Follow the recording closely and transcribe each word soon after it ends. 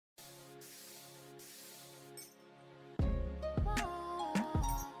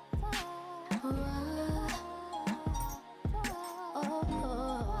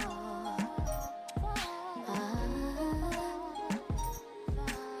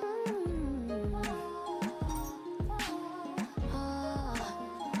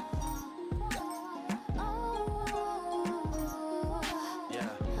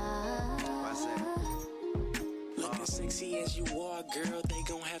as you are, girl, they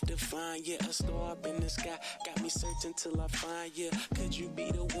gon' have to find you. A star up in the sky, got me searching till I find you. Could you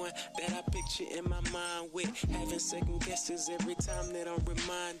be the one that I picture in my mind with? Having second guesses every time that I'm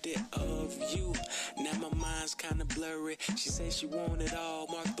reminded of you. Now my mind's kinda blurry. She says she want it all,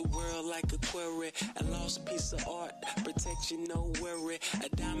 mark the world like a query. A lost piece of art, protect you, no worry. A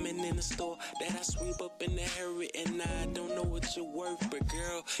diamond in the store that I sweep up in a hurry. And I don't know what you're worth, but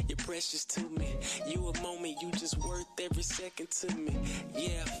girl, you're precious to me. You a moment, you just worth every second to me.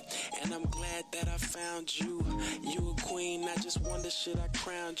 Yeah, and I'm glad that I found you. You a queen, I just wonder should I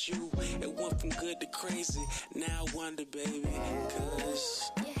crown you. It went from good to crazy, now I wonder, baby,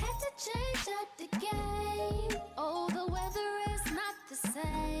 cause you had to change up the game. Oh, the weather is not the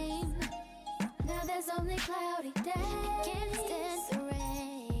same. Now there's only cloudy days. I can't stand the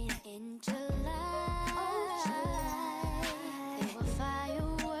rain in July. Oh, July. There were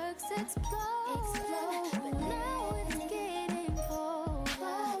fireworks explode, but now it's getting colder.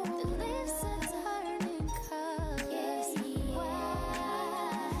 The leaves are turning colors.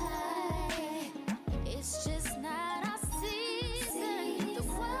 Why? It's just not our season. The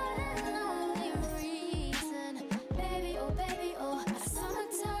one and only reason. Baby, oh, our summer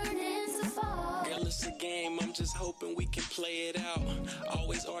turned into fall. girl, it's a game, I'm just hoping we can play it out.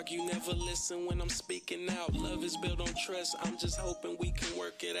 Always argue, never listen when I'm speaking out. Love is built on trust, I'm just hoping we can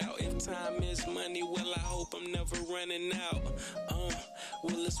work it out. If time is money, well, I hope I'm never running out.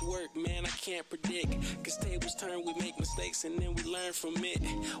 Well, let's work, man, I can't predict. Cause tables turn, we make mistakes and then we learn from it.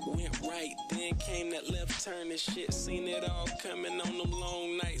 Went right, then came that left turn and shit. Seen it all coming on them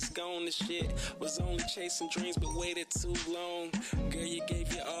long nights, gone and shit. Was only chasing dreams but waited too long. Girl, you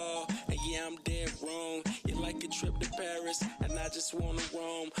gave your all, and yeah, I'm dead wrong. You like a trip to Paris, and I just wanna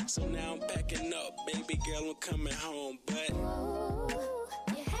roam. So now I'm packing up, baby girl, I'm coming home. But ooh,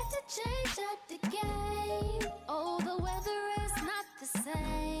 you had to change up the game. Oh, the weather is not the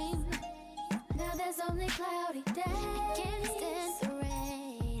same. Now there's only cloudy days. I can't stand the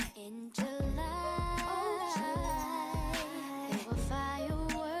rain in July. Oh, July. There were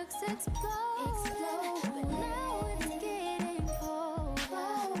fireworks explode, but now it's getting colder.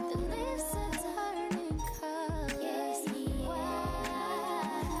 The leaves are turning colors. Why?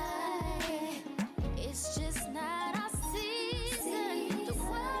 It's just not our season. The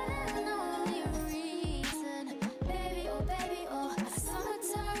one and only reason. Baby, oh, our summer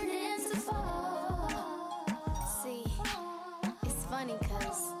turned into fall. See, it's funny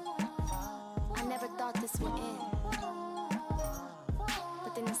cause I never thought this would end,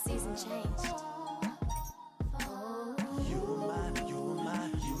 but then the season changed. You were mine, you were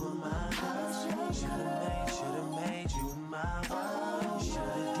mine, you were mine. Should've made you my wife.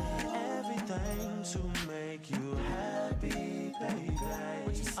 Should've did everything to make you happy, baby.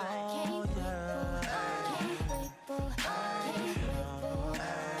 What you say? Oh yeah.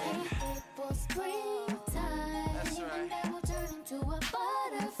 Can't wait for springtime. That's right. And I will turn into a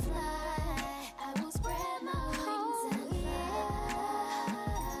butterfly. I will spread my wings and fly.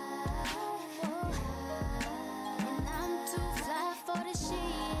 And I'm too fly for the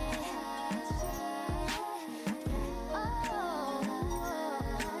shit. Oh,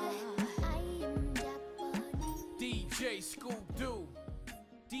 I am Japanese. DJ Scoop-Doo,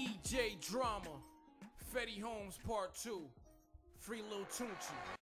 DJ Drama, Fetty Holmes Part 2, Free Lil Tunchi.